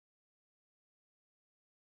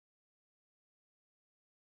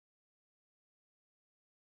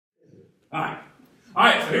All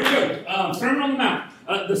right, so here we go. Sermon on the Mount.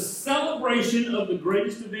 The celebration of the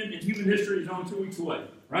greatest event in human history is only 2 weeks away,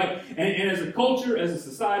 right? And as a culture, as a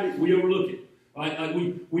society, we overlook it. Like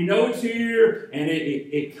we know it's here, and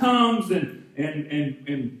it comes, and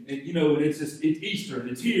you know, it's Easter, and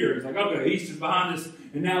it's here. It's like, okay, Easter's behind us,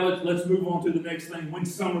 and now let's move on to the next thing.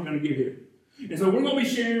 When's summer going to get here? And so we're going to be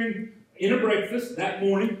sharing in a breakfast that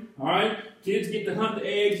morning, all right? Kids get to hunt the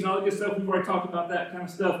eggs and all that good stuff. We've already talked about that kind of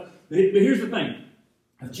stuff. But here's the thing.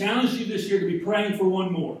 I've challenged you this year to be praying for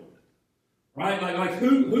one more. Right? Like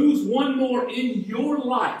who's one more in your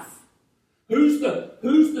life? Who's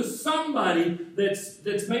the somebody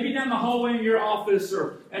that's maybe down the hallway in your office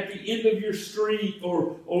or at the end of your street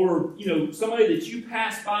or you know, somebody that you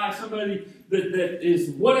pass by, somebody that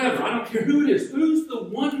is whatever. I don't care who it is. Who's the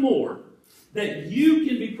one more that you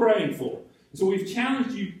can be praying for? So we've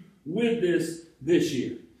challenged you with this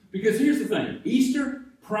year. Because here's the thing. Easter,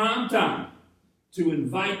 prime time to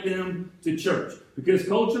invite them to church. Because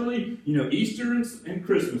culturally, you know, Easter and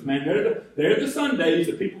Christmas, man, they're the Sundays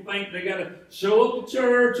that people think they got to show up to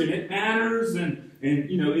church and it matters. And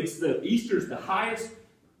you know, Easter's the highest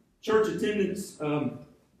church attendance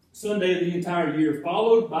Sunday of the entire year,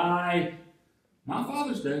 followed by not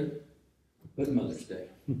Father's Day, but Mother's Day.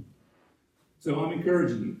 So I'm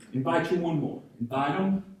encouraging you, invite you one more. Invite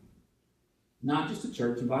them, not just to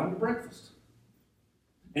church, invite them to breakfast.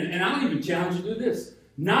 And I'll even challenge you to do this.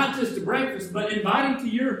 Not just to breakfast, but invite them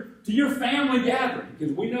to your family gathering.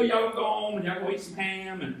 Because we know y'all go home and y'all go eat some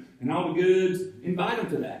ham and all the goods. Invite them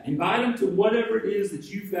to that. Invite them to whatever it is that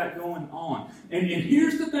you've got going on. And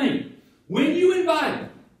here's the thing. When you invite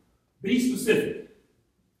them, be specific.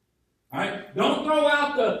 All right? Don't throw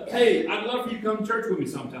out the, hey, I'd love for you to come to church with me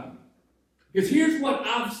sometime. Because here's what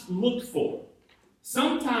I've looked for.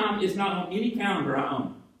 Sometime is not on any calendar I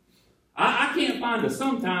own. I can't find a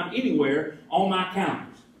sometime anywhere on my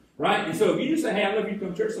calendars, right? And so if you just say, hey, I'd love you to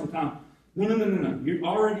come to church sometime, no. You're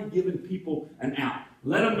already giving people an out.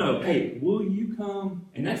 Let them know, hey, will you come?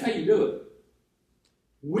 And that's how you do it.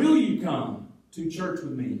 Will you come to church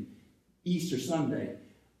with me Easter Sunday?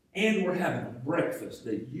 And we're having a breakfast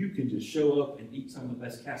that you can just show up and eat some of the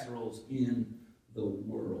best casseroles in the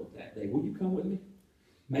world that day. Will you come with me?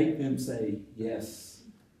 Make them say yes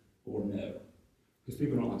or no. Because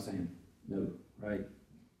people don't like saying no, right?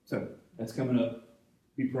 So that's coming up.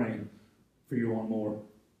 Be praying for your one more.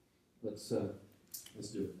 Let's do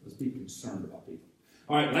it. Let's be concerned about people.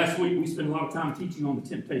 All right, last week we spent a lot of time teaching on the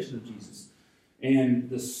temptation of Jesus and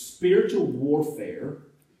the spiritual warfare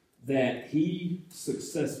that he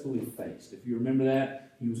successfully faced. If you remember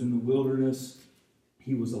that, he was in the wilderness.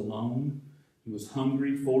 He was alone. He was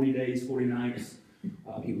hungry 40 days, 40 nights.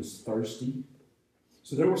 He was thirsty.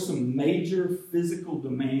 So there were some major physical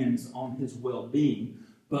demands on his well-being,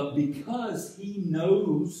 but because he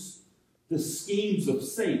knows the schemes of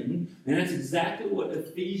Satan, and that's exactly what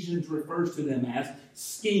Ephesians refers to them as,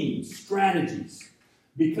 schemes, strategies.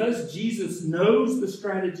 Because Jesus knows the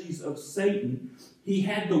strategies of Satan, he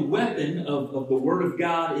had the weapon of the Word of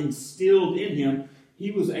God instilled in him. He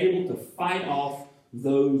was able to fight off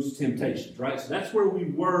those temptations, right? So that's where we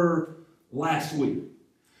were last week.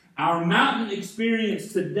 Our mountain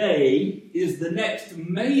experience today is the next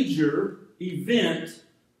major event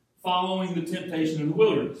following the temptation in the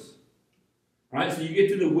wilderness. All right, so you get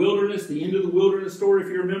to the wilderness, the end of the wilderness story, if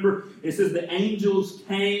you remember. It says the angels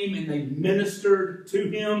came and they ministered to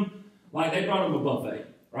him like they brought him a buffet.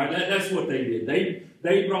 Right, that's what they did.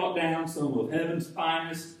 They brought down some of heaven's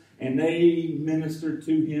finest and they ministered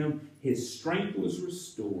to him. His strength was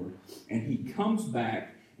restored and he comes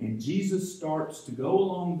back. And Jesus starts to go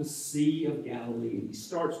along the Sea of Galilee and he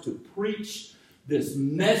starts to preach this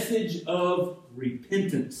message of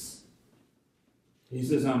repentance. He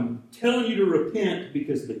says, I'm telling you to repent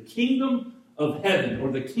because the kingdom of heaven or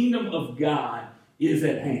the kingdom of God is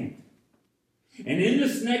at hand. And in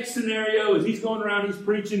this next scenario, as he's going around, he's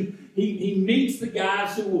preaching, he meets the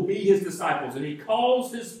guys who will be his disciples. And he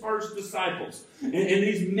calls his first disciples. And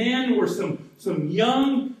these men were some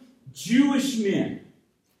young Jewish men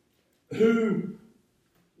who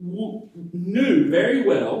knew very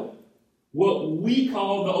well what we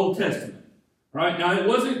call the Old Testament. Right? Now, it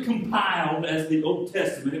wasn't compiled as the Old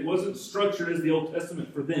Testament. It wasn't structured as the Old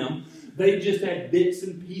Testament for them. They just had bits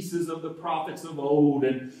and pieces of the prophets of old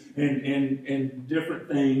and different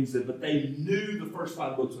things. But they knew the first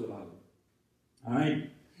 5 books of the Bible. All right?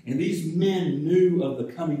 And these men knew of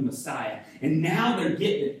the coming Messiah. And now they're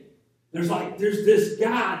getting it. There's this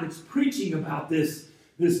guy that's preaching about this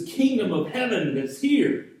kingdom of heaven that's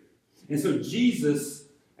here. And so Jesus,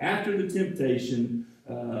 after the temptation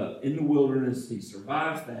in the wilderness, he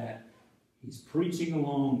survives that. He's preaching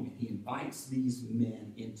along, and he invites these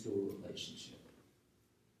men into a relationship.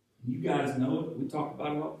 You guys know it. We talk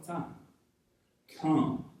about it all the time.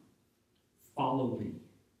 Come, follow me,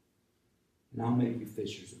 and I'll make you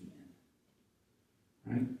fishers of men.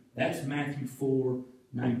 Right? That's Matthew 4,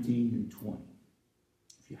 19 and 20.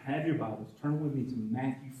 If you have your Bibles, turn with me to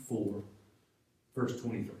Matthew 4, verse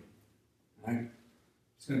 23. All right?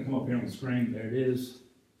 It's going to come up here on the screen. There it is.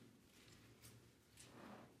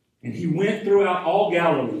 And he went throughout all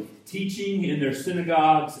Galilee, teaching in their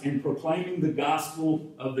synagogues and proclaiming the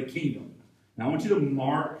gospel of the kingdom. Now I want you to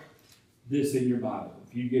mark this in your Bible.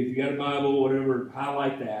 If you got a Bible, whatever,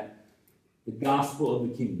 highlight that. The gospel of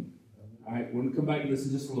the kingdom. All right, we're going to come back to this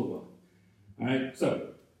in just a little while. All right, so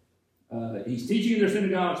he's teaching in their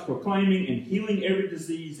synagogues, proclaiming and healing every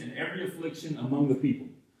disease and every affliction among the people.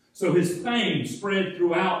 So his fame spread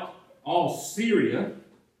throughout all Syria.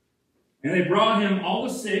 And they brought him all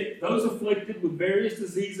the sick, those afflicted with various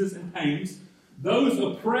diseases and pains, those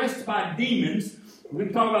oppressed by demons. We're going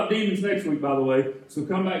to talk about demons next week, by the way, so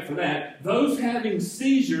come back for that. Those having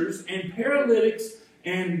seizures and paralytics,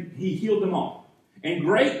 and he healed them all. And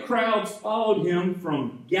great crowds followed him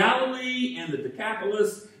from Galilee and the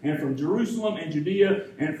Decapolis, and from Jerusalem and Judea,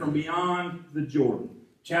 and from beyond the Jordan.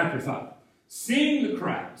 Chapter 5. Seeing the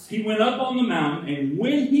crowds, he went up on the mountain, and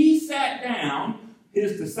when he sat down,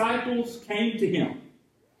 his disciples came to him,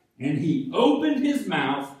 and he opened his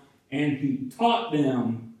mouth, and he taught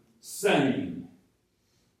them, saying,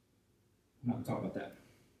 I'm not going to talk about that.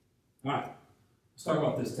 All right, let's talk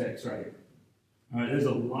about this text right here. All right, there's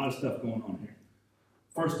a lot of stuff going on here.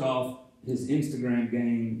 First off, his Instagram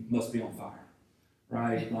game must be on fire,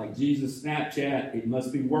 right? Like Jesus' Snapchat, it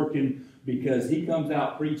must be working because he comes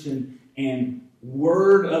out preaching, and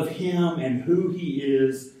word of him and who he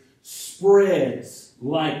is spreads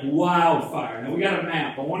like wildfire. Now we got a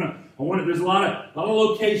map. I want to. There's a lot of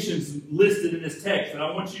locations listed in this text that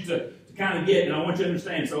I want you to kind of get, and I want you to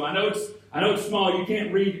understand. So I know it's small. You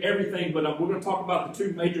can't read everything, but we're going to talk about the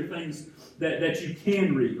two major things that you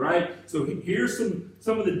can read. Right. So here's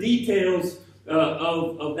some of the details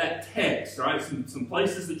of that text. Right. Some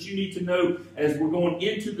places that you need to know as we're going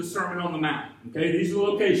into the Sermon on the Mount. Okay. These are the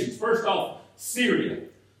locations. First off, Syria.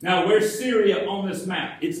 Now, where's Syria on this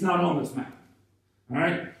map? It's not on this map. All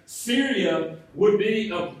right? Syria would be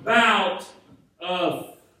about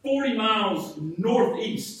 40 miles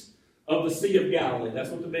northeast of the Sea of Galilee. That's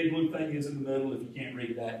what the big blue thing is in the middle. If you can't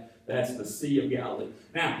read that, that's the Sea of Galilee.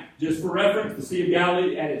 Now, just for reference, the Sea of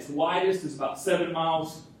Galilee at its widest is about 7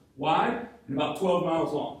 miles wide and about 12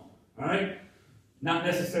 miles long. All right? Not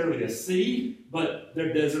necessarily a sea, but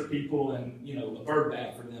they're desert people, and a bird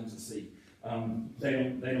bath for them is a sea. They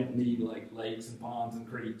don't need like lakes and ponds and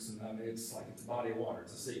creeks, and I mean it's a body of water.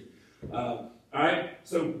 It's a sea. All right.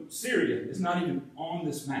 So Syria is not even on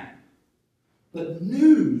this map, but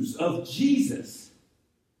news of Jesus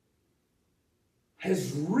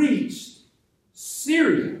has reached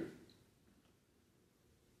Syria.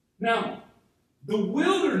 Now, the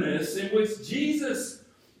wilderness in which Jesus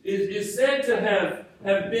is said to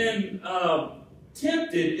have been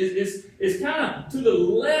tempted is kind of to the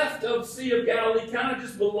left of Sea of Galilee, kind of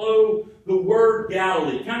just below the word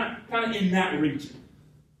Galilee, kind of in that region.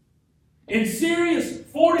 And Syria is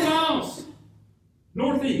 40 miles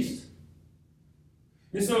northeast.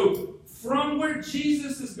 And so from where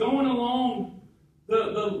Jesus is going along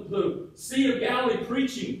the Sea of Galilee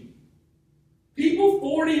preaching, people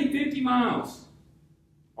 40 and 50 miles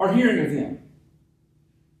are hearing of him.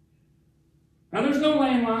 Now there's no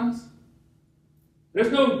landlines. There's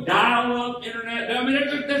no dial-up internet. I mean,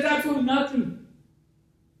 there's absolutely nothing.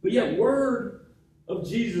 But yet, word of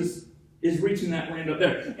Jesus is reaching that land up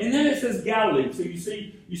there. And then it says Galilee. So you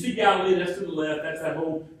see Galilee, that's to the left. That's that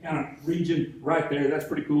whole kind of region right there. That's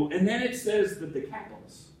pretty cool. And then it says the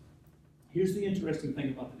Decapolis. Here's the interesting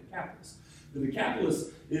thing about the Decapolis. The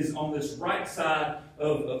Decapolis is on this right side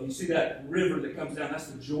of you see that river that comes down. That's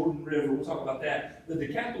the Jordan River. We'll talk about that. The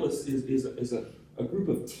Decapolis is a group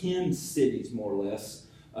of 10 cities, more or less,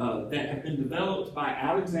 that have been developed by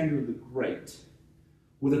Alexander the Great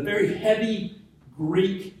with a very heavy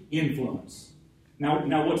Greek influence.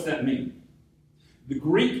 Now what's that mean? The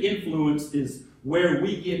Greek influence is where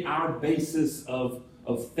we get our basis of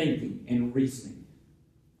thinking and reasoning.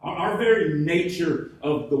 Our very nature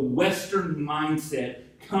of the Western mindset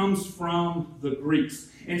comes from the Greeks.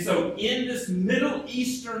 And so in this Middle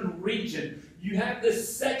Eastern region, you have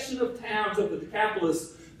this section of towns of the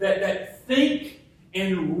Decapolis that think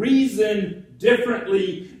and reason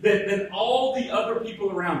differently than all the other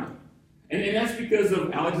people around them. And that's because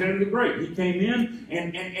of Alexander the Great. He came in,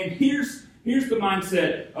 and here's the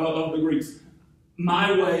mindset of the Greeks.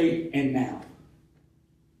 my way and now.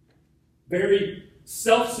 Very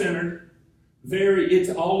self-centered, it's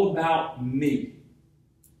all about me.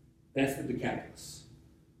 That's the Decapolis.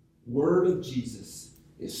 Word of Jesus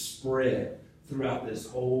is spread throughout this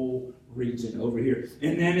whole region over here.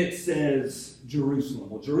 And then it says Jerusalem.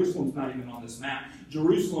 Well, Jerusalem's not even on this map.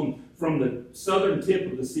 Jerusalem, from the southern tip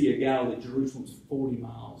of the Sea of Galilee, Jerusalem's 40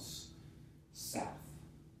 miles south.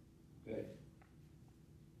 Okay.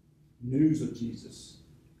 News of Jesus,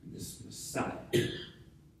 this Messiah,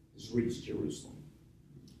 has reached Jerusalem.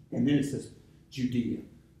 And then it says Judea,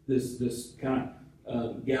 this kind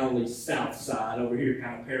of Galilee south side over here,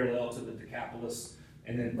 kind of parallel to the Decapolis.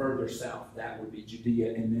 And then further south, that would be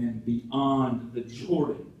Judea. And then beyond the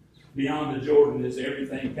Jordan. Beyond the Jordan is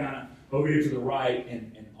everything kind of over here to the right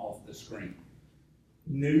and off the screen.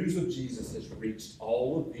 News of Jesus has reached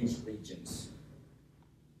all of these regions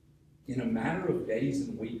in a matter of days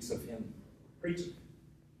and weeks of him preaching.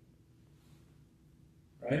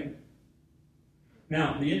 Right?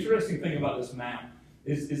 Now, the interesting thing about this map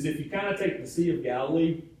is if you kind of take the Sea of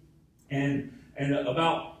Galilee and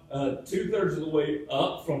about 2/3 of the way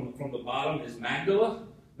up from the bottom is Magdala.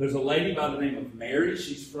 There's a lady by the name of Mary.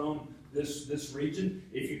 She's from this region.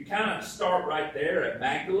 If you kind of start right there at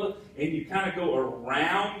Magdala and you kind of go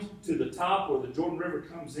around to the top where the Jordan River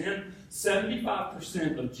comes in,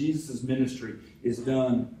 75% of Jesus' ministry is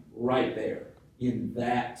done right there in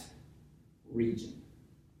that region.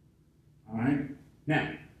 All right?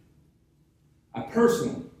 Now, I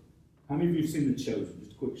personally, how many of you have seen The Chosen?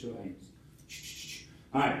 Just a quick show of hands.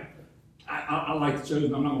 All right, I like The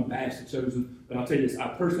Chosen. I'm not going to bash The Chosen, but I'll tell you this. I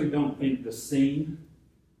personally don't think the scene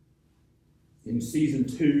in season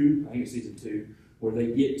 2, I think it's season 2, where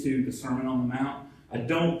they get to the Sermon on the Mount, I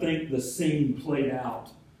don't think the scene played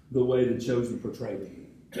out the way The Chosen portrayed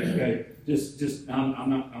it. Okay,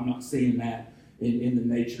 I'm not seeing that in the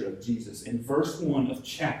nature of Jesus. And verse 1 of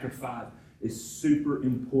chapter 5 is super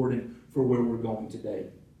important for where we're going today.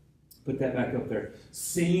 Put that back up there.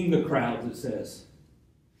 Seeing the crowds, it says.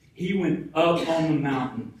 He went up on the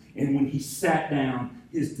mountain, and when he sat down,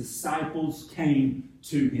 his disciples came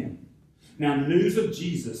to him. Now, news of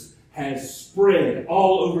Jesus has spread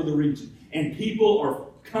all over the region, and people are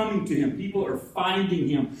coming to him. People are finding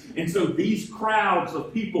him. And so these crowds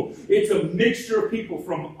of people, it's a mixture of people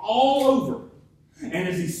from all over. And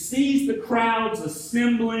as he sees the crowds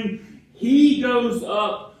assembling, he goes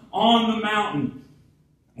up on the mountain.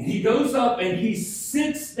 And he goes up and he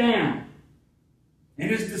sits down. And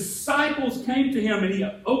his disciples came to him and he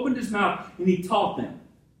opened his mouth and he taught them.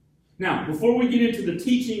 Now, before we get into the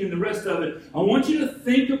teaching and the rest of it, I want you to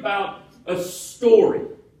think about a story.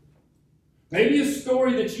 Maybe a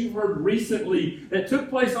story that you've heard recently that took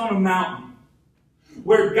place on a mountain.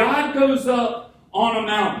 Where God goes up on a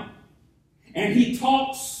mountain and he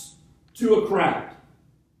talks to a crowd.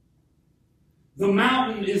 The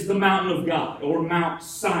mountain is the mountain of God, or Mount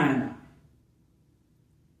Sinai.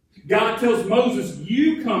 God tells Moses,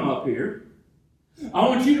 you come up here. I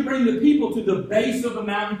want you to bring the people to the base of the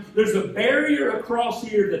mountain. There's a barrier across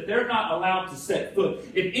here that they're not allowed to set foot.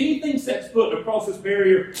 If anything sets foot across this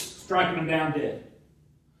barrier, striking them down dead.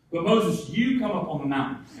 But Moses, you come up on the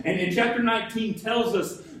mountain. And in chapter 19 tells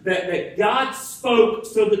us that God spoke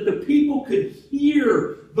so that the people could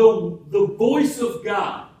hear the voice of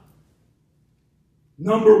God.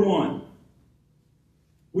 Number 1,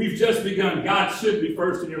 we've just begun. God should be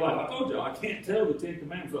first in your life. I told you, I can't tell the 10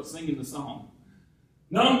 Commandments without singing the song.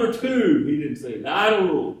 Number 2, he didn't say, the idol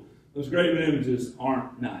rule. Those graven images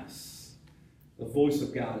aren't nice. The voice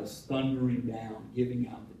of God is thundering down, giving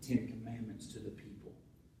out the 10 Commandments to the people.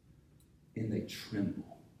 And they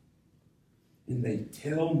tremble. And they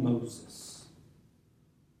tell Moses,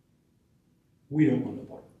 we don't want to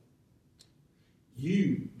part.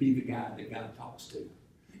 You be the guy that God talks to.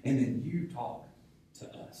 And then you talk to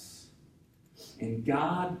us. And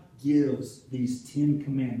God gives these 10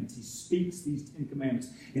 commandments. He speaks these 10 commandments.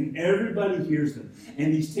 And everybody hears them.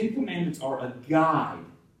 And these 10 commandments are a guide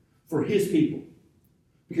for his people.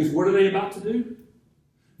 Because what are they about to do?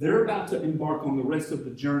 They're about to embark on the rest of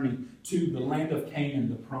the journey to the land of Canaan,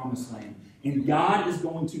 the promised land. And God is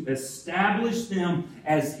going to establish them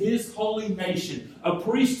as his holy nation, a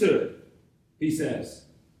priesthood. He says,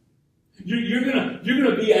 you're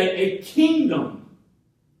gonna be a kingdom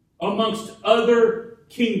amongst other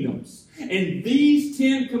kingdoms. And these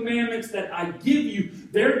 10 commandments that I give you,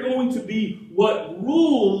 they're going to be what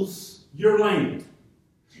rules your land.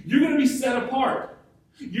 You're going to be set apart.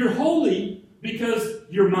 You're holy because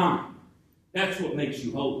you're mine. That's what makes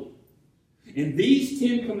you holy. And these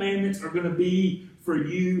 10 commandments are going to be for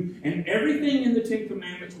you. And everything in the 10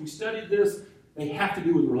 commandments, we studied this they have to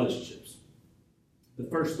do with relationships. The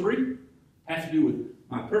first three have to do with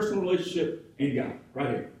my personal relationship and God, right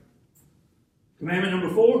here. Commandment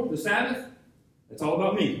number 4, the Sabbath, that's all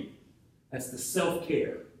about me. That's the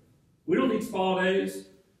self-care. We don't need spa days,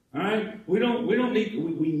 all right? We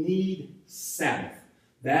need Sabbath.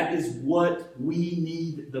 That is what we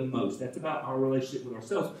need the most. That's about our relationship with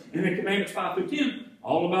ourselves. And then Commandments 5 through 10,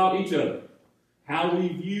 all about each other. How we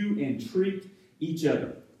view and treat each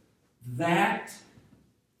other. That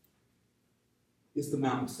is the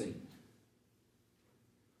mountain scene.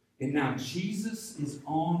 And now Jesus is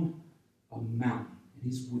on a mountain.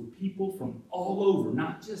 And he's with people from all over.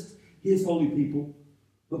 Not just his holy people,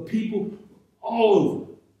 but people all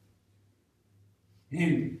over.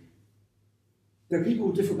 And there are people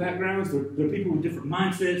with different backgrounds. There are people with different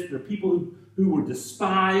mindsets. There are people who were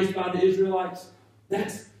despised by the Israelites.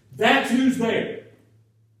 That's who's there.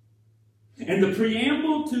 And the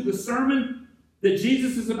preamble to the sermon that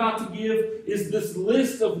Jesus is about to give is this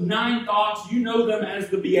list of 9 thoughts. You know them as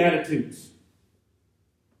the Beatitudes.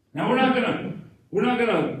 Now, we're not going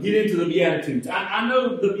to get into the Beatitudes. I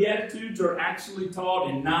know the Beatitudes are actually taught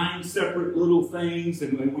in 9 separate little things,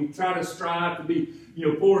 and we try to strive to be,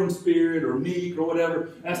 poor in spirit or meek or whatever.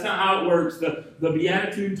 That's not how it works. The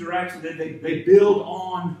Beatitudes are actually, they build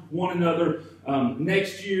on one another.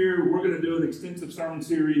 Next year, we're going to do an extensive sermon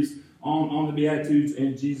series on the Beatitudes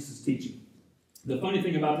and Jesus' teaching. The funny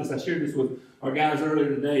thing about this, I shared this with our guys earlier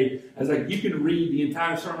today, I was like, you can read the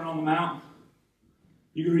entire Sermon on the Mount.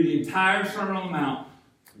 You can read the entire Sermon on the Mount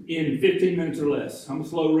in 15 minutes or less. I'm a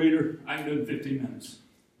slow reader. I can do it in 15 minutes.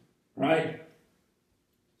 Right?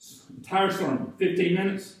 Entire sermon, 15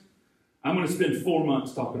 minutes. I'm going to spend 4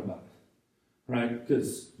 months talking about it. Right?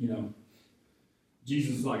 Because,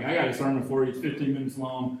 Jesus is like, I got a sermon for you. It's 15 minutes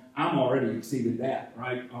long. I'm already exceeded that,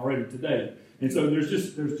 right? Already today. And so there's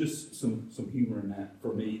just some humor in that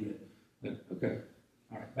for me. That okay.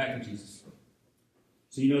 All right, back to Jesus.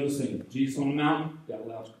 So you know the scene. Jesus on the mountain, got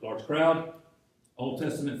a large crowd. Old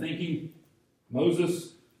Testament thinking.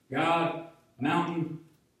 Moses, God, mountain,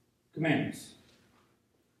 commandments.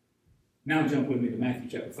 Now jump with me to Matthew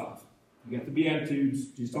chapter 5. You got the Beatitudes.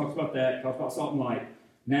 Jesus talks about that. Talks about salt and light.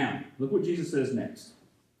 Now, look what Jesus says next.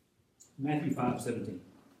 Matthew 5:17.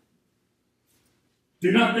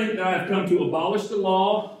 Do not think that I have come to abolish the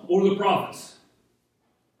law or the prophets.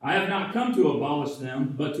 I have not come to abolish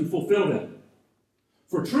them, but to fulfill them.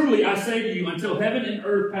 For truly I say to you, until heaven and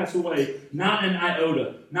earth pass away, not an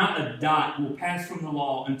iota, not a dot will pass from the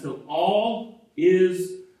law until all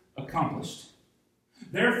is accomplished.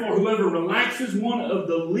 Therefore, whoever relaxes one of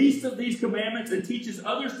the least of these commandments and teaches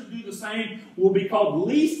others to do the same will be called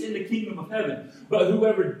least in the kingdom of heaven. But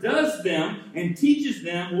whoever does them and teaches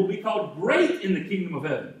them will be called great in the kingdom of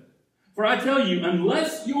heaven. For I tell you,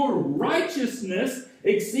 unless your righteousness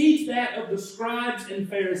exceeds that of the scribes and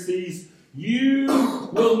Pharisees, you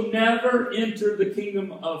will never enter the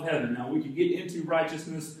kingdom of heaven. Now, we can get into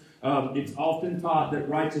righteousness. It's often taught that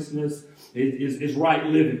righteousness is right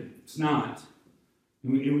living. It's not.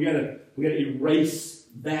 And we gotta erase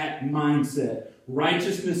that mindset.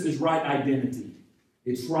 Righteousness is right identity.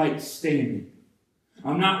 It's right standing.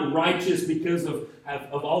 I'm not righteous because of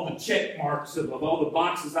all the check marks, of all the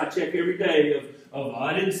boxes I check every day, of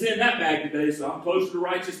I didn't send that bag today, so I'm closer to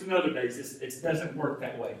righteous than other days. It doesn't work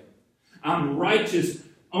that way. I'm righteous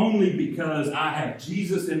only because I have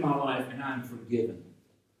Jesus in my life and I'm forgiven.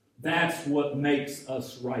 That's what makes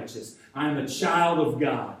us righteous. I'm a child of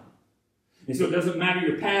God. And so it doesn't matter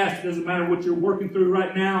your past. It doesn't matter what you're working through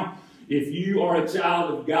right now. If you are a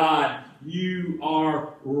child of God, you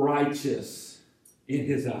are righteous in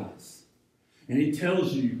His eyes. And He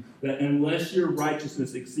tells you that unless your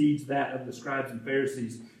righteousness exceeds that of the scribes and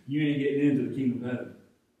Pharisees, you ain't getting into the kingdom of heaven.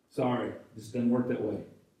 Sorry, this doesn't work that way.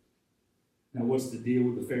 Now, what's the deal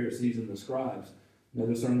with the Pharisees and the scribes?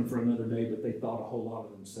 Another sermon for another day, but they thought a whole lot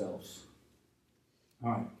of themselves.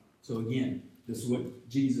 All right, so again, this is what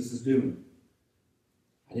Jesus is doing.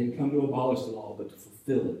 I didn't come to abolish the law, but to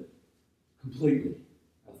fulfill it completely.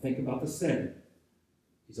 Now think about the setting.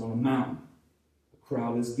 He's on a mountain. A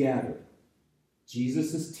crowd is gathered.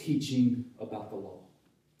 Jesus is teaching about the law.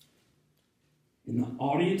 In the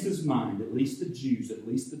audience's mind, at least the Jews, at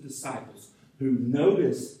least the disciples, who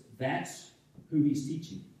notice that's who he's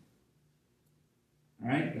teaching. All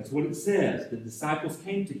right? That's what it says. The disciples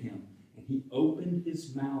came to him, and he opened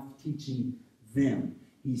his mouth teaching them.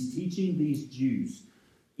 He's teaching these Jews.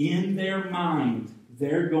 In their mind,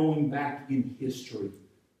 they're going back in history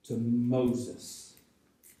to Moses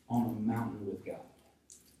on a mountain with God.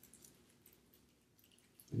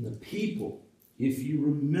 And the people, if you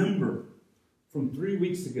remember from 3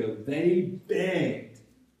 weeks ago, they begged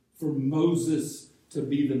for Moses to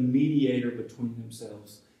be the mediator between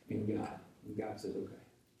themselves and God. And God said, okay,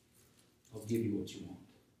 I'll give you what you want.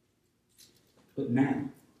 But now,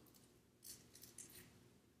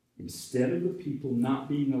 instead of the people not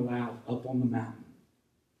being allowed up on the mountain,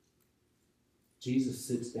 Jesus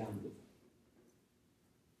sits down with them,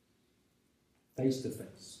 face to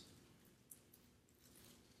face.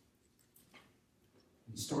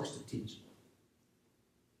 He starts to teach them.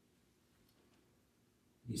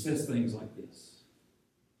 He says things like this.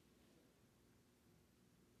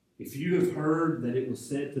 If you have heard that it was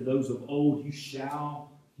said to those of old, you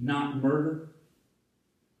shall not murder,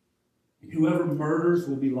 and whoever murders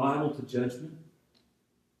will be liable to judgment.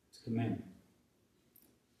 It's a commandment.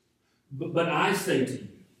 But I say to you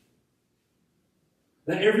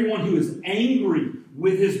that everyone who is angry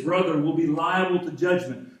with his brother will be liable to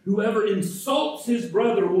judgment. Whoever insults his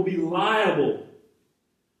brother will be liable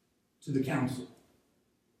to the council.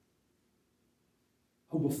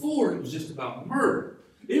 Oh, before it was just about murder.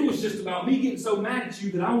 It was just about me getting so mad at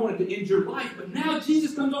you that I wanted to end your life. But now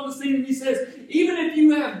Jesus comes on the scene and he says, even if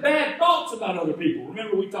you have bad thoughts about other people.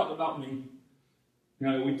 Remember, we talked about me. You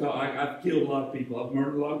know, I've killed a lot of people. I've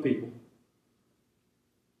murdered a lot of people.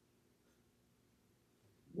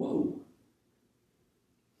 Whoa.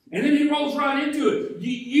 And then he rolls right into it.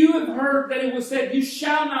 You have heard that it was said, you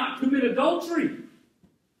shall not commit adultery.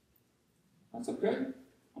 That's okay.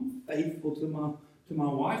 I'm faithful to my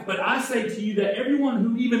wife. But I say to you that everyone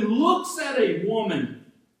who even looks at a woman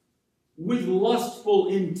with lustful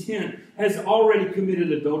intent has already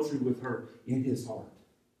committed adultery with her in his heart.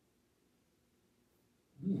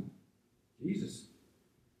 Jesus,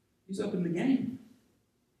 he's up in the game.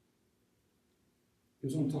 He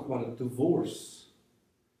was going to talk about a divorce.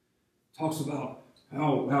 Talks about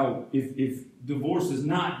how if divorce is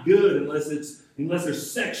not good unless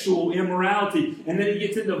there's sexual immorality, and then he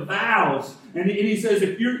gets into vows, and he says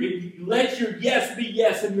if you let your yes be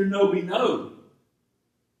yes and your no be no.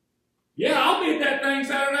 Yeah, I'll be at that thing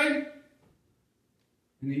Saturday,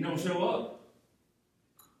 and he don't show up.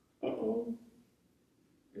 Uh-oh,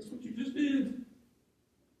 that's what you just did.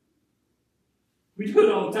 We do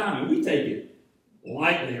it all the time, and we take it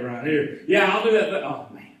lightly around here. Yeah, I'll do that. Oh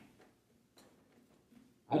man.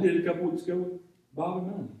 I did it a couple weeks ago with Bob and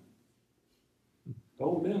Melanie.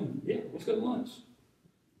 Told them, yeah, let's go to lunch.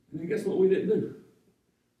 And then guess what we didn't do?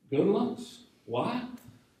 Go to lunch. Why?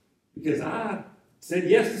 Because I said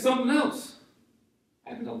yes to something else.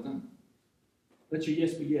 Happens all the time. Let your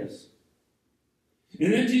yes be yes.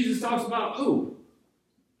 And then Jesus talks about,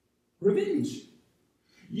 revenge.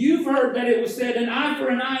 You've heard that it was said, an eye for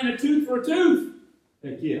an eye and a tooth for a tooth.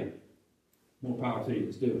 Heck yeah. More power to you.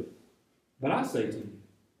 Let's do it. But I say to you,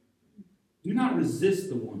 do not resist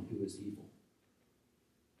the one who is evil.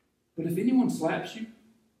 But if anyone slaps you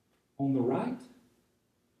on the right,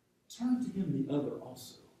 turn to him the other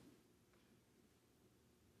also.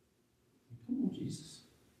 Come on, Jesus.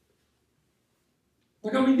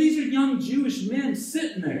 These are young Jewish men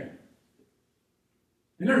sitting there.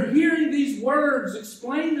 And they're hearing these words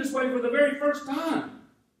explained this way for the very first time.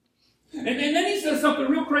 And then he says something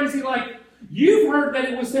real crazy like, you've heard that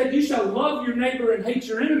it was said, you shall love your neighbor and hate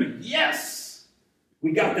your enemy. Yes,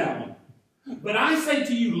 we got that one. But I say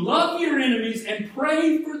to you, love your enemies and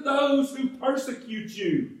pray for those who persecute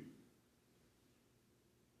you,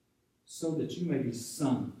 so that you may be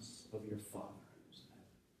sons of your Father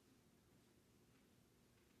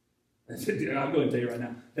who's in heaven. I'm going to tell you right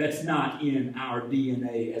now, that's not in our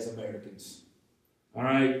DNA as Americans. All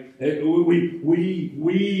right?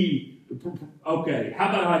 Okay, how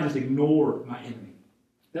about I just ignore my enemy?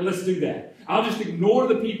 Now let's do that. I'll just ignore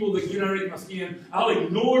the people that get underneath my skin. I'll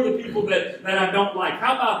ignore the people that I don't like.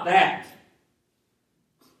 How about that?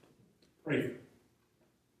 Pray for them.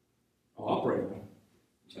 Oh, I'll pray for them.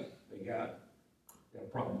 They got a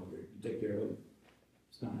problem over here. You take care of them.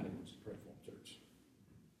 It's not how you want you to pray for them, church.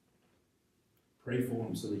 Pray for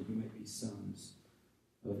them so that you may be sons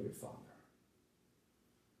of your Father.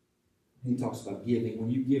 He talks about giving.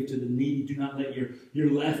 When you give to the needy, do not let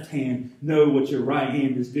your left hand know what your right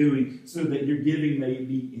hand is doing, so that your giving may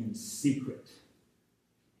be in secret.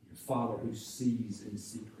 Your Father who sees in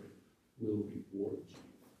secret will reward you.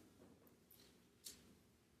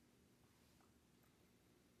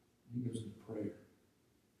 He goes into prayer.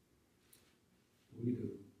 We do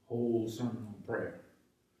a whole sermon on prayer.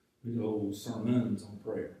 We do whole sermons on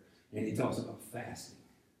prayer. And he talks about fasting.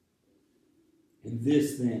 And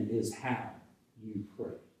this then is how you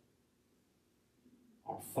pray.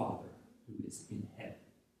 Our Father who is in heaven,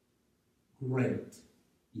 great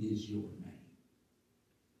is your name.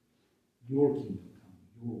 Your kingdom come,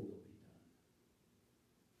 your will be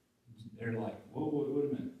done. They're like, whoa, wait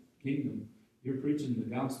a minute. Kingdom. You're preaching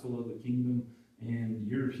the gospel of the kingdom, and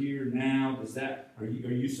you're here now. Are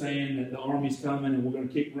you saying that the army's coming and we're going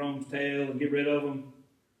to kick Rome's tail and get rid of them?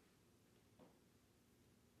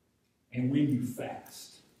 And when you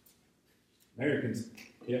fast, Americans,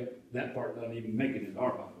 that part doesn't even make it into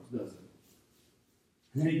our Bibles, does it?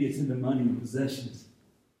 And then it gets into money and possessions.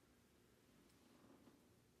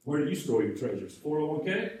 Where do you store your treasures?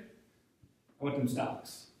 401k? How about them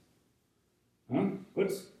stocks? Huh?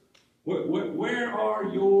 Where are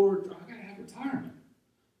your... I got to have retirement.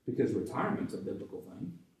 Because retirement's a biblical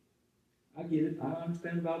thing. I get it. I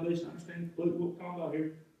understand the validation. I understand what we're talking about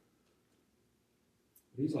here.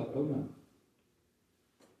 But he's like, oh no.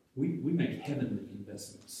 We make heavenly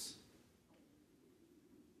investments.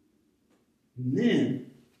 And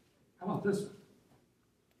then, how about this one?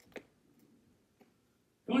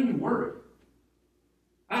 Don't even worry.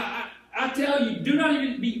 I tell you, do not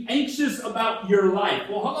even be anxious about your life.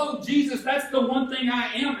 Well, hello, Jesus, that's the one thing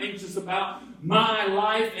I am anxious about, my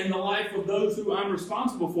life and the life of those who I'm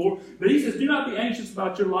responsible for. But he says, do not be anxious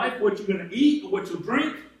about your life, what you're going to eat, or what you'll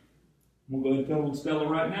drink. I'm going to go ahead and tell on Stella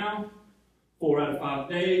right now. 4 out of 5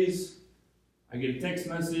 days, I get a text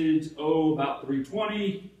message, about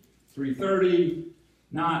 3:20, 3:30.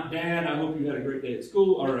 Not, Dad, I hope you had a great day at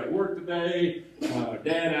school or at work today.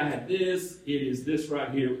 Dad, I had this. It is this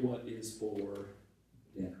right here. What is for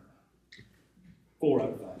dinner? 4 out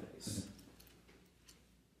of 5 days.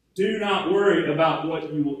 Do not worry about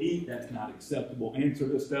what you will eat. That's not acceptable. Answer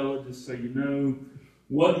to Stella, just so you know.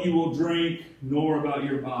 What you will drink, nor about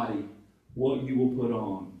your body, what you will put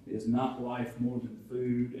on. Is not life more than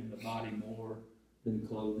food, and the body more than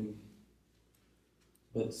clothing?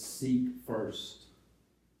 But seek first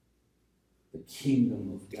the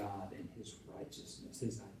kingdom of God and his righteousness,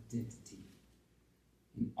 his identity.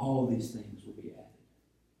 And all these things will be added.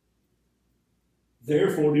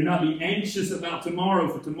 Therefore, do not be anxious about tomorrow,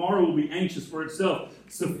 for tomorrow will be anxious for itself.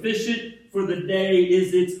 Sufficient for the day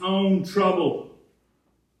is its own trouble.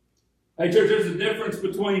 Hey, church, there's a difference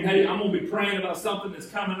between, hey, I'm going to be praying about something that's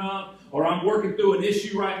coming up, or I'm working through an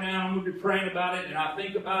issue right now, I'm going to be praying about it, and I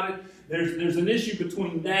think about it. There's an issue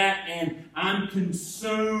between that and I'm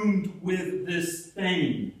consumed with this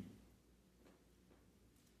thing.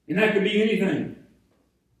 And that could be anything.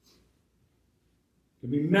 It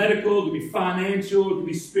could be medical, it could be financial, it could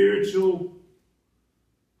be spiritual.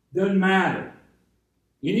 Doesn't matter.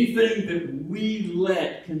 Anything that we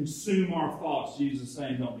let consume our thoughts, Jesus is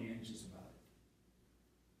saying, don't be anxious about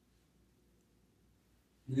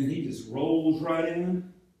it. And then he just rolls right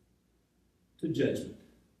in to judgment.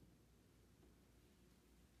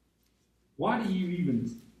 Why do you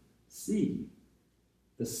even see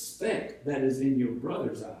the speck that is in your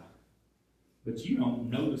brother's eye, but you don't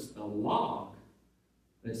notice the log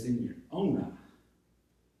that's in your own eye?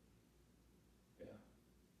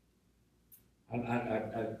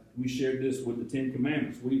 We shared this with the 10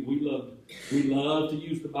 Commandments. We love to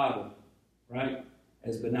use the Bible, right,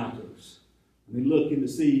 as binoculars. We look in to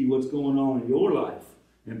see what's going on in your life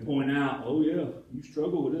and point out, oh yeah, you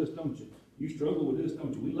struggle with this, don't you? You struggle with this,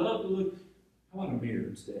 don't you? We love to look. How about a mirror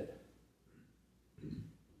instead?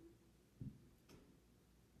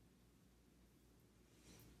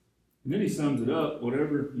 And then he sums it up.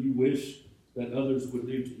 Whatever you wish that others would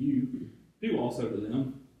do to you, do also to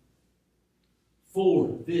them.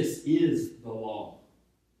 For this is the law.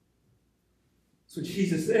 That's what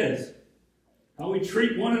Jesus says. How we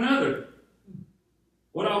treat one another.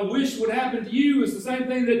 What I wish would happen to you is the same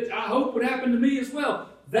thing that I hope would happen to me as well.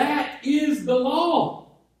 That is the law.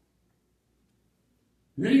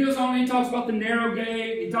 And then he goes on and he talks about the narrow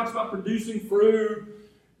gate. He talks about producing fruit.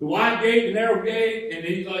 The wide gate, the narrow gate. And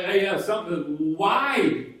then he's like, hey, something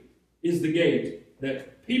wide is the gate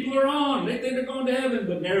that people are on. They think they're going to heaven,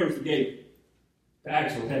 but narrow is the gate to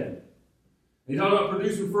actual heaven. He talks about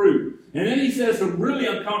producing fruit. And then he says some really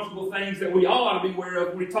uncomfortable things that we all ought to be aware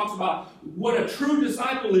of when he talks about what a true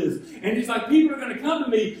disciple is. And he's like, people are going to come to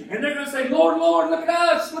me and they're going to say, Lord, Lord, look at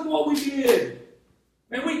us. Look at what we did.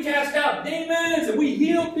 And we cast out demons and we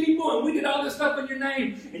healed people and we did all this stuff in your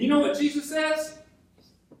name. And you know what Jesus says?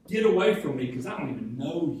 Get away from me because I don't even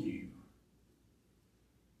know you.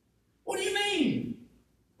 What do you mean?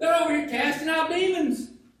 They're over here casting out demons.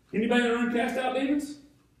 Anybody ever cast out demons?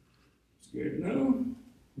 Scared? No.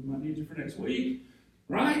 We might need you for next week.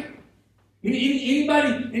 Right?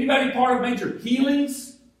 Anybody part of major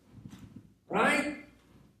healings? Right?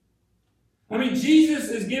 I mean, Jesus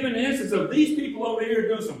is giving an instance of these people over here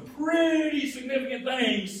doing some pretty significant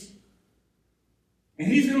things. And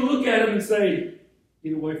he's going to look at them and say,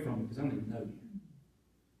 Get away from me because I don't even know you.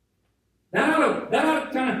 That ought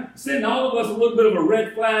to kind of send all of us a little bit of a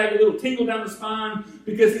red flag, a little tingle down the spine,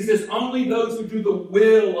 because he says, only those who do the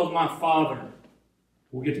will of my Father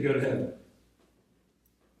will get to go to heaven.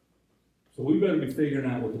 So we better be figuring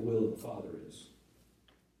out what the will of the Father is.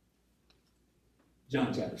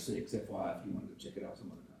 John chapter 6, FYI, if you want to go check it out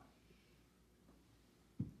some other time.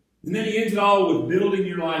 And then he ends it all with building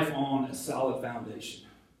your life on a solid foundation.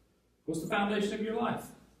 What's the foundation of your life?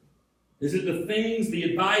 Is it the things, the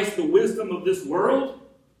advice, the wisdom of this world?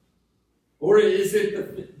 Or is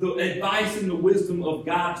it the advice and the wisdom of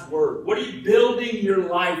God's Word? What are you building your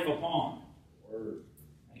life upon? Word.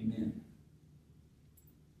 Amen.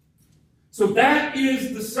 So that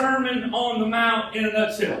is the Sermon on the Mount in a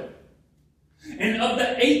nutshell. And of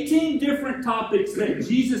the 18 different topics that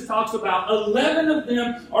Jesus talks about, 11 of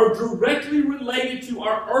them are directly related to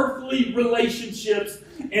our earthly relationships,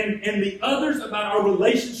 and the others about our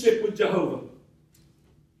relationship with Jehovah.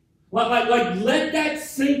 Like let that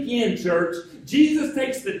sink in, church. Jesus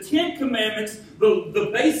takes the 10 commandments,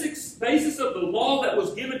 the basis of the law that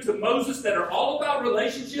was given to Moses that are all about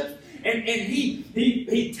relationships, and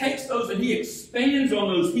he takes those and he expands on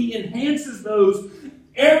those. He enhances those.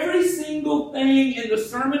 Every single thing in the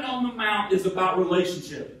Sermon on the Mount is about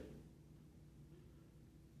relationship.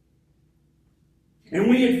 And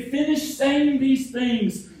we had finished saying these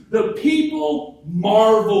things. The people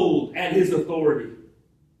marveled at his authority.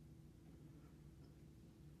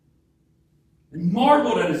 And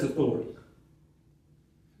marveled at his authority.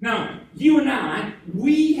 Now, you and I,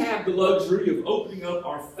 we have the luxury of opening up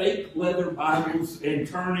our fake leather Bibles and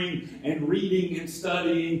turning and reading and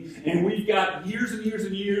studying. And we've got years and years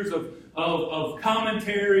and years of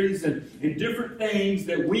commentaries and different things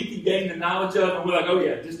that we can gain the knowledge of. And we're like, oh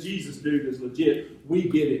yeah, this Jesus dude is legit. We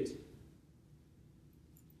get it.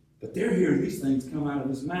 But they're hearing these things come out of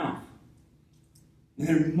his mouth. And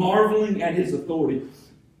they're marveling at his authority.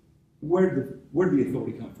 Where did the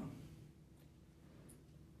authority come from?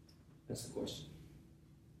 That's the question.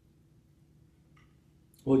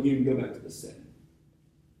 Well, again, go back to the setting.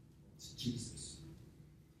 It's Jesus.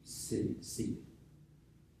 He's seated.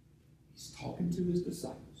 He's talking to his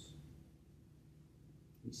disciples.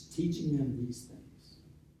 He's teaching them these things.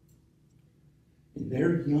 And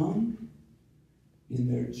they're young, and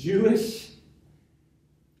they're Jewish,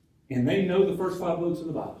 and they know the first 5 books of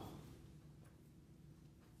the Bible.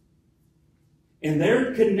 And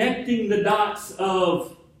they're connecting the dots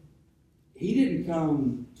of, he didn't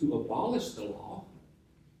come to abolish the law.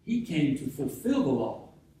 He came to fulfill the law.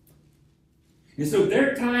 And so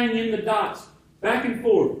they're tying in the dots back and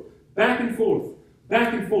forth, back and forth,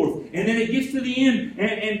 back and forth. And then it gets to the end,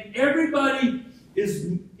 and everybody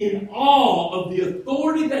is in awe of the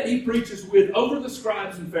authority that he preaches with over the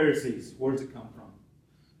scribes and Pharisees. Where does it come from?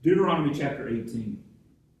 Deuteronomy chapter 18,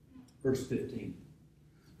 verse 15.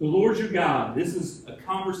 The Lord your God, this is a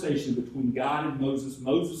conversation between God and Moses.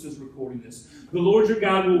 Moses is recording this. The Lord your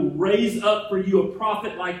God will raise up for you a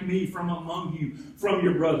prophet like me from among you, from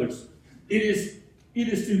your brothers. It is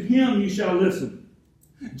to him you shall listen.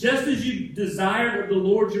 Just as you desired of the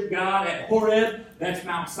Lord your God at Horeb, that's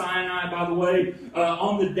Mount Sinai, by the way,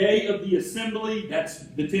 on the day of the assembly, that's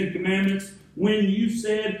the 10 Commandments, when you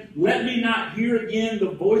said, let me not hear again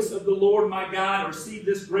the voice of the Lord my God or see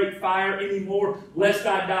this great fire anymore, lest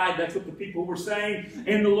I die. That's what the people were saying.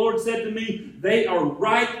 And the Lord said to me, they are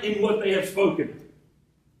right in what they have spoken.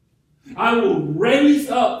 I will raise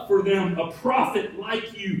up for them a prophet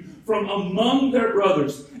like you from among their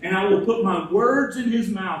brothers, and I will put my words in his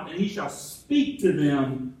mouth, and he shall speak to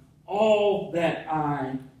them all that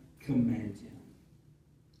I command him.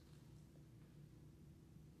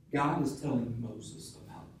 God is telling Moses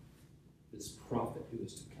about this prophet who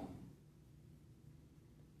is to come,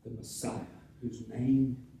 the Messiah, whose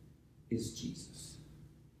name is Jesus.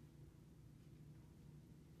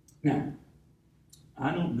 Now,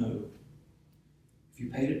 I don't know if you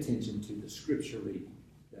paid attention to the scripture reading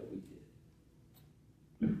that we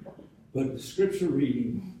did, but the scripture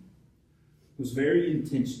reading was very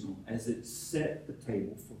intentional as it set the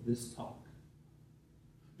table for this talk.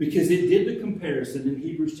 Because it did the comparison in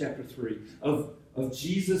Hebrews chapter 3 of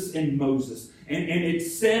Jesus and Moses. And it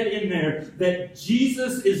said in there that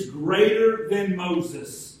Jesus is greater than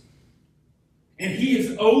Moses. And he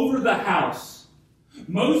is over the house.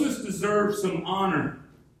 Moses deserves some honor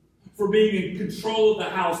for being in control of the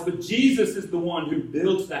house. But Jesus is the one who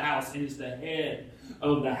builds the house and is the head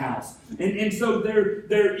of the house. And so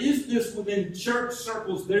there is this within church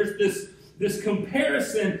circles, there's this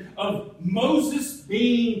comparison of Moses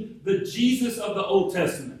being the Jesus of the Old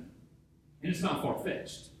Testament. And it's not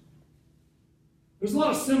far-fetched. There's a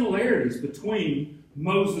lot of similarities between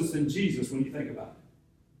Moses and Jesus when you think about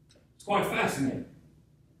it. It's quite fascinating.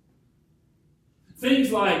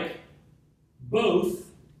 Things like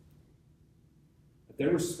both, at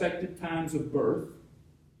their respective times of birth,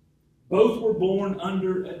 both were born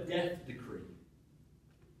under a death decree.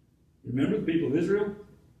 Remember the people of Israel?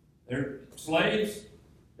 They're slaves.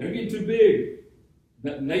 They're getting too big.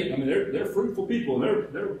 They're fruitful people.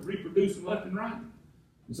 They're reproducing left and right.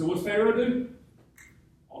 And so what's Pharaoh do?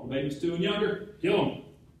 All the babies 2 and younger, kill them.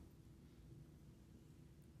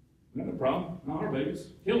 Not a problem. Not our babies.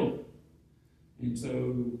 Kill them. And so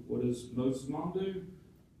what does Moses' mom do?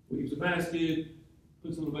 Weaves a basket,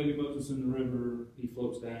 puts little baby Moses in the river. He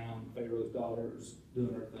floats down. Pharaoh's daughter's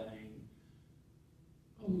doing her thing.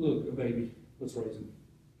 Oh, look, a baby. Let's raise him.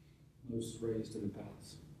 Moses raised in the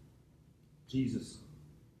palace. Jesus is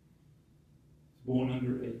born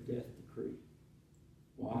under a death decree.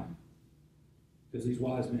 Why? Because these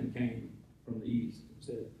wise men came from the east and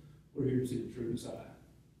said, we're here to see the true Messiah.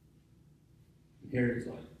 And Herod's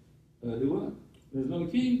like, do what? There's another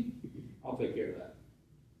king? I'll take care of that.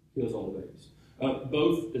 Kills all the babies.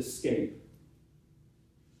 Both escape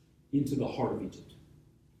into the heart of Egypt.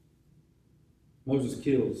 Moses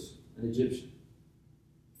kills an Egyptian,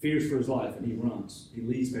 fears for his life, and he runs. He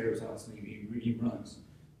leaves Pharaoh's house and he runs.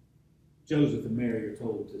 Joseph and Mary are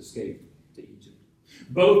told to escape to Egypt.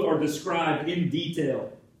 Both are described in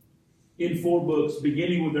detail in 4 books,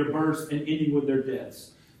 beginning with their births and ending with their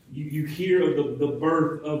deaths. You hear of the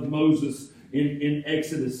birth of Moses in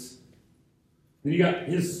Exodus. And you got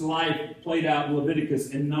his life played out in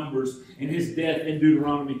Leviticus and Numbers, and his death in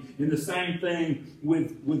Deuteronomy. And the same thing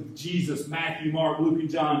with Jesus, Matthew, Mark, Luke, and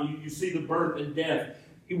John. You see the birth and death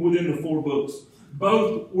within the 4 books.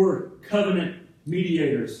 Both were covenant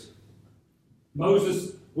mediators.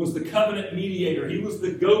 Moses was the covenant mediator. He was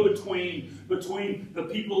the go-between between the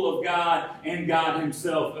people of God and God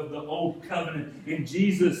himself of the old covenant. And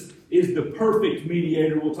Jesus is the perfect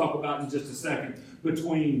mediator, we'll talk about in just a second,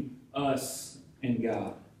 between us and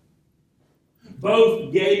God.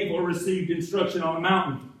 Both gave or received instruction on a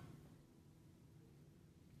mountain.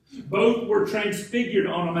 Both were transfigured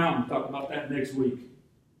on a mountain. Talk about that next week.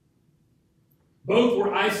 Both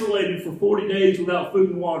were isolated for 40 days without food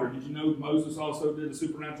and water. Did you know Moses also did a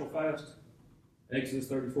supernatural fast? Exodus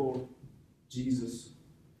 34. Jesus.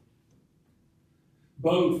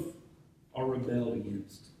 Both are rebelled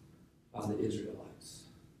against by the Israelites.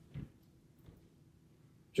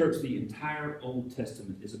 Church, the entire Old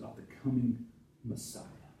Testament is about the coming Messiah.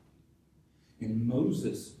 And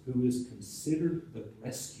Moses, who is considered the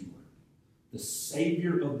rescuer, the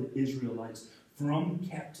savior of the Israelites from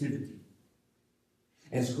captivity,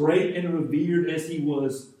 as great and revered as he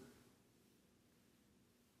was,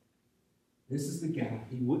 this is the guy.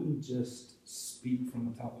 He wouldn't just speak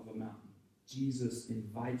from the top of a mountain. Jesus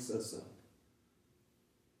invites us up.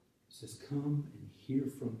 He says, come and hear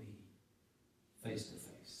from me face to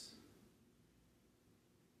face.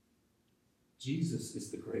 Jesus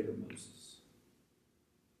is the greater Moses.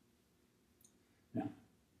 Now,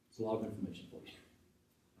 it's a lot of information for you.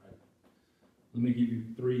 All right. Let me give you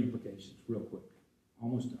 3 implications real quick.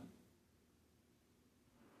 Almost done.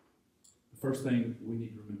 The first thing we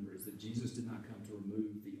need to remember is that Jesus did not come to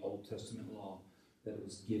remove the Old Testament law that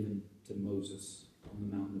was given to Moses on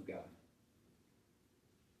the mountain of God.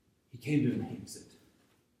 He came to enhance it.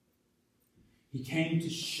 He came to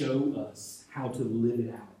show us how to live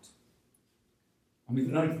it out. I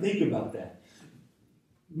mean, think about that.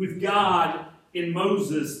 With God in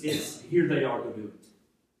Moses, it's here they are to do it.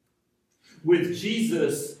 With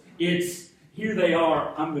Jesus, it's here they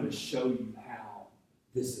are, I'm going to show you how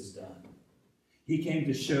this is done. He came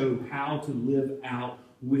to show how to live out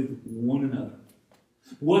with one another.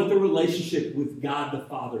 What the relationship with God the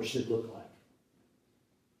Father should look like.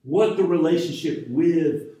 What the relationship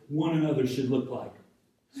with one another should look like.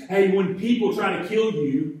 Hey, when people try to kill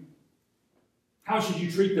you, how should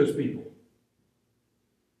you treat those people?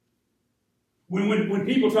 When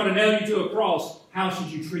people try to nail you to a cross, how should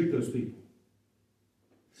you treat those people?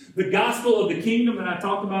 The gospel of the kingdom that I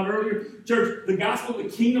talked about earlier, church, the gospel of the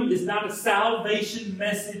kingdom is not a salvation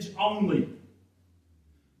message only.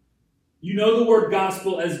 You know the word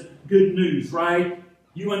gospel as good news, right?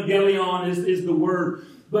 Evangelion is the word.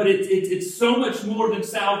 But it's so much more than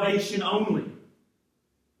salvation only.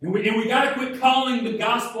 And we got to quit calling the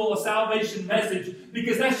gospel a salvation message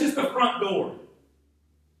because that's just the front door.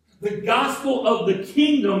 The gospel of the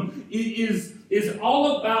kingdom is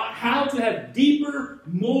all about how to have deeper,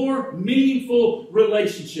 more meaningful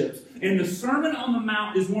relationships. And the Sermon on the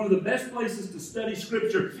Mount is one of the best places to study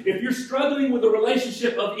Scripture. If you're struggling with a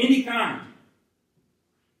relationship of any kind,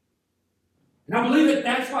 And I believe that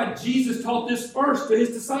that's why Jesus taught this first to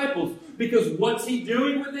his disciples. Because what's he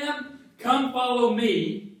doing with them? Come follow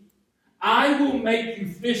me. I will make you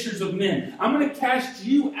fishers of men. I'm going to cast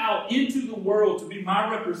you out into the world to be my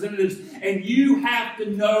representatives, and you have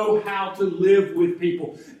to know how to live with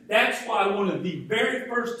people. That's why one of the very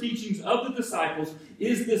first teachings of the disciples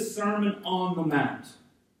is this Sermon on the Mount.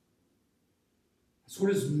 That's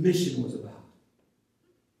what his mission was about.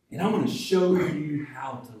 And I'm going to show you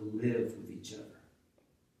how to live with each other.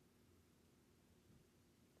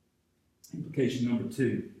 Implication number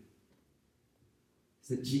 2 is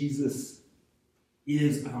that Jesus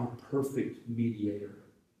is our perfect mediator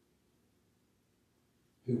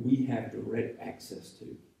who we have direct access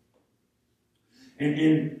to.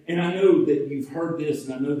 And I know that you've heard this,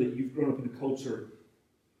 and I know that you've grown up in a culture,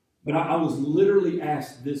 but I was literally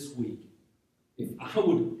asked this week if I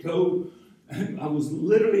would go. I was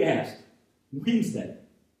literally asked Wednesday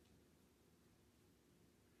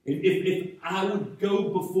if I would go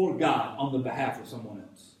before God on the behalf of someone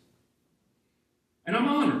else. And I'm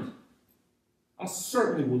honored. I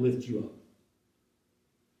certainly will lift you up.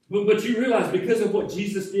 But you realize because of what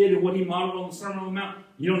Jesus did and what he modeled on the Sermon on the Mount,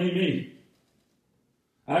 you don't need me.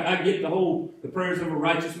 I get the prayers of a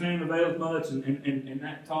righteous man availeth much and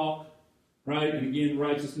that talk, right? And again,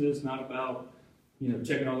 righteousness, not about,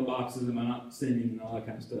 checking all the boxes, am I not sinning and all that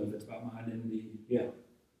kind of stuff. It's about my identity. Yeah.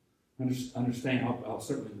 Understand, I'll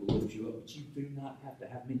certainly will lift you up, but you do not have to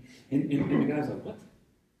have me. And the guy's like, what?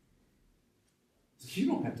 You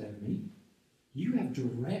don't have to have me. You have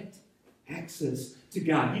direct access to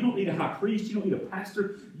God. You don't need a high priest. You don't need a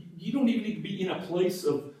pastor. You don't even need to be in a place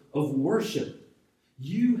of worship.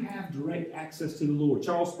 You have direct access to the Lord.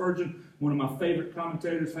 Charles Spurgeon, one of my favorite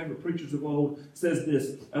commentators, favorite preachers of old, says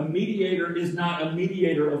this: a mediator is not a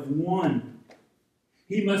mediator of one.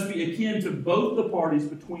 He must be akin to both the parties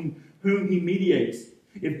between whom he mediates.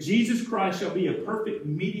 If Jesus Christ shall be a perfect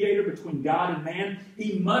mediator between God and man,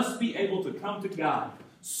 he must be able to come to God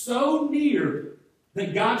so near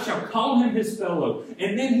that God shall call him his fellow.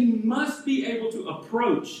 And then he must be able to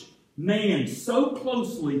approach man so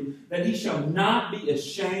closely that he shall not be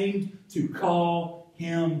ashamed to call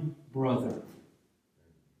him brother.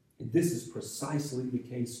 And this is precisely the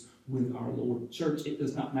case with our Lord. Church, it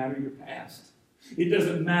does not matter your past. It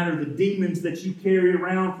doesn't matter the demons that you carry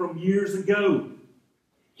around from years ago.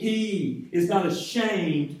 He is not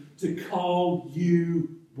ashamed to call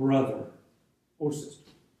you brother or sister.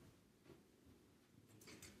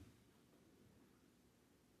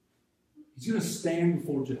 He's going to stand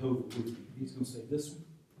before Jehovah with you. He's going to say, this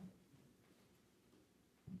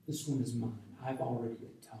one is mine. I've already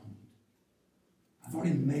atoned. I've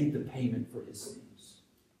already made the payment for his sins.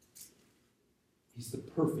 He's the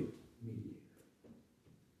perfect mediator.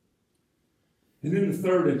 And then the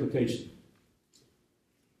third implication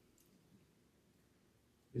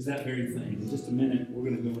is that very thing. In just a minute, we're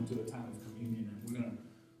going to go into a time of communion, and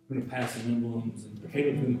we're going to pass some emblems, and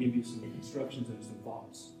Caleb's going to give you some instructions and some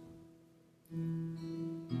thoughts.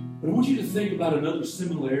 But I want you to think about another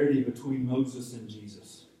similarity between Moses and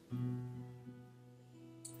Jesus.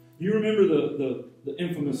 You remember the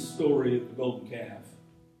infamous story of the golden calf.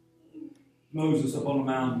 Moses up on a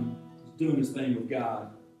mountain is doing his thing with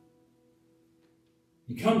God.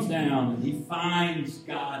 He comes down and he finds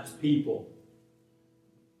God's people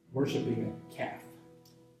worshiping a calf.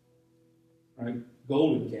 Right?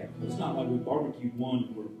 Golden calf. It's not like we barbecued one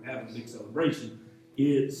and we're having a big celebration.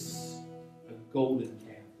 It's a golden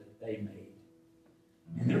calf that they made.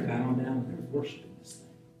 And they're bowing down and they're worshiping this thing.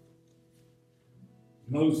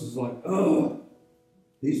 Moses is like, oh,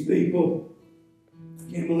 these people,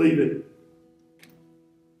 I can't believe it.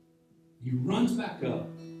 He runs back up.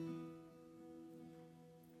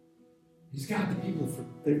 He's got the people,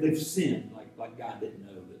 they've sinned like God didn't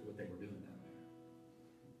know that what they were doing down there.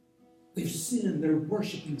 They've sinned, they're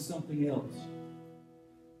worshiping something else.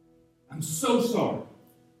 I'm so sorry.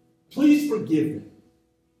 Please forgive them.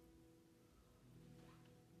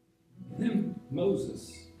 And then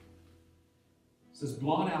Moses says,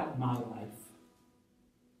 blot out my life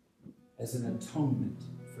as an atonement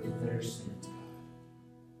for their sins.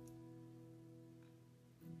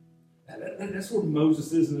 That's where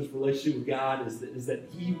Moses is in his relationship with God, is that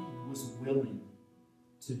he was willing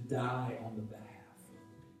to die on the behalf of the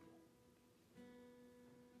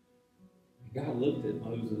people. And God looked at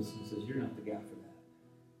Moses and says, you're not the guy for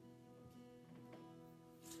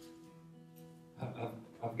that.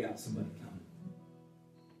 I've got somebody coming.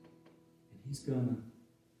 And he's going to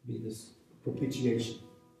be this propitiation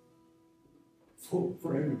for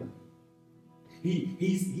everybody.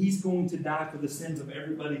 He's going to die for the sins of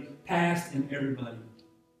everybody, past and everybody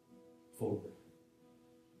forward.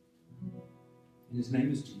 And his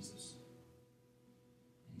name is Jesus.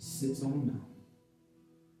 And he sits on a mountain.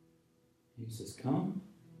 And he says, come,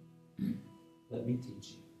 let me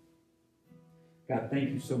teach you. God, thank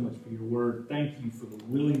you so much for your word. Thank you for the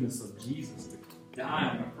willingness of Jesus to die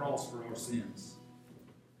on the cross for our sins.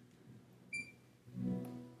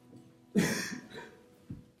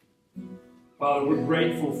 Father, we're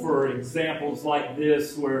grateful for examples like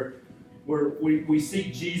this where we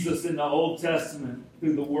see Jesus in the Old Testament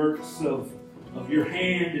through the works of your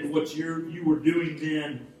hand and what you were doing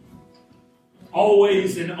then,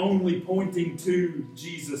 always and only pointing to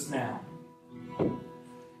Jesus now.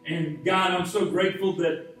 And God, I'm so grateful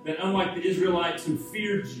that unlike the Israelites who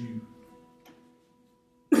feared you,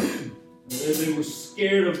 they were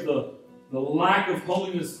scared of the lack of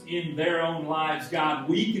holiness in their own lives. God,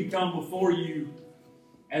 we can come before you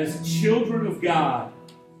as children of God,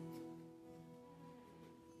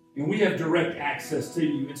 and we have direct access to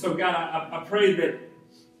you. And so, God, I pray that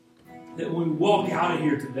when we walk out of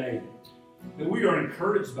here today, that we are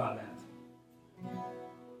encouraged by that.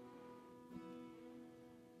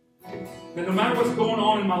 That no matter what's going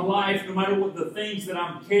on in my life, no matter what the things that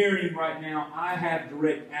I'm carrying right now, I have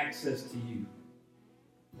direct access to you.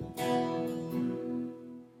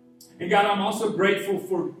 And God, I'm also grateful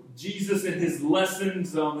for Jesus and his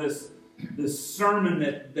lessons on this sermon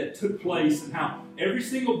that took place, and how every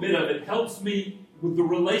single bit of it helps me with the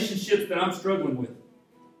relationships that I'm struggling with.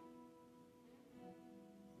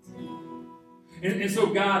 And so,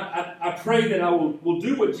 God, I pray that I will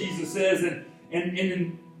do what Jesus says,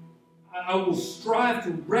 and I will strive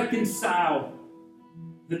to reconcile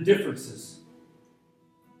the differences.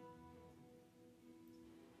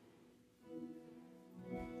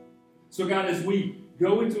 So, God, as we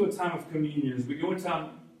go into a time of communion, as we go into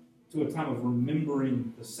a time of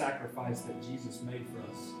remembering the sacrifice that Jesus made for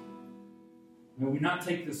us, may we not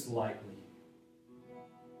take this lightly.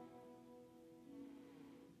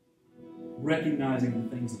 Recognizing the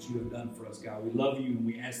things that you have done for us, God. We love you, and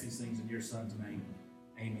we ask these things in your Son's name.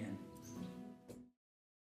 Amen.